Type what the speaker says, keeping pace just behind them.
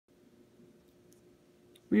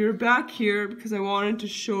We are back here because I wanted to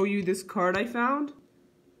show you this card I found.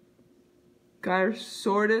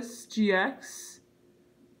 Gyarados GX.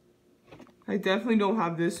 I definitely don't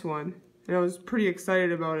have this one, and I was pretty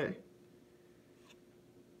excited about it.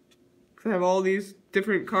 Because I have all these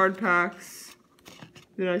different card packs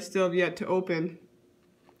that I still have yet to open.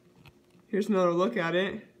 Here's another look at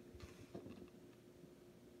it.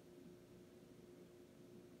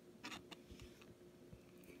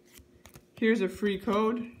 Here's a free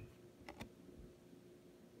code.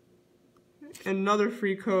 And another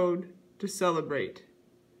free code to celebrate.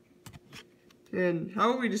 And how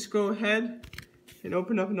about we just go ahead and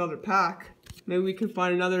open up another pack. Maybe we can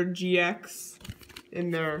find another GX in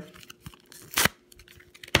there.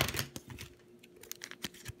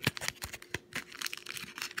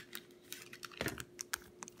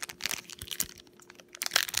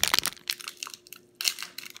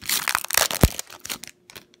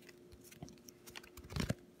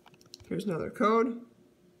 Here's another code.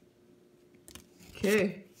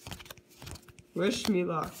 Okay. Wish me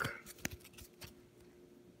luck.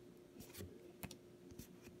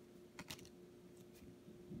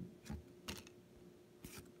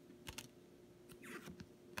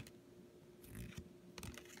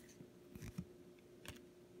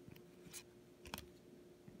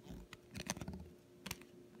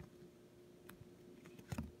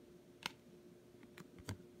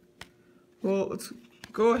 Well, let's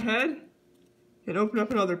go ahead and open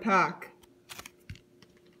up another pack.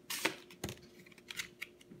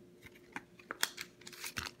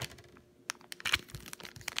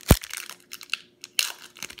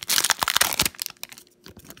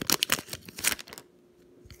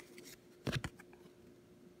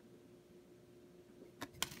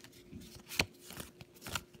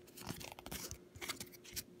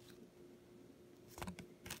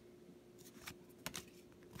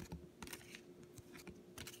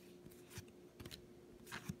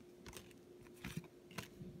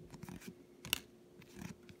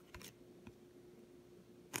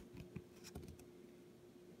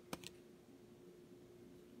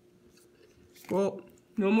 Well,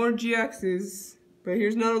 no more GXs, but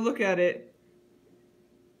here's another look at it.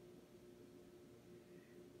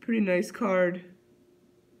 Pretty nice card.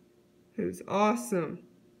 It was awesome.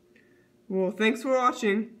 Well, thanks for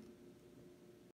watching.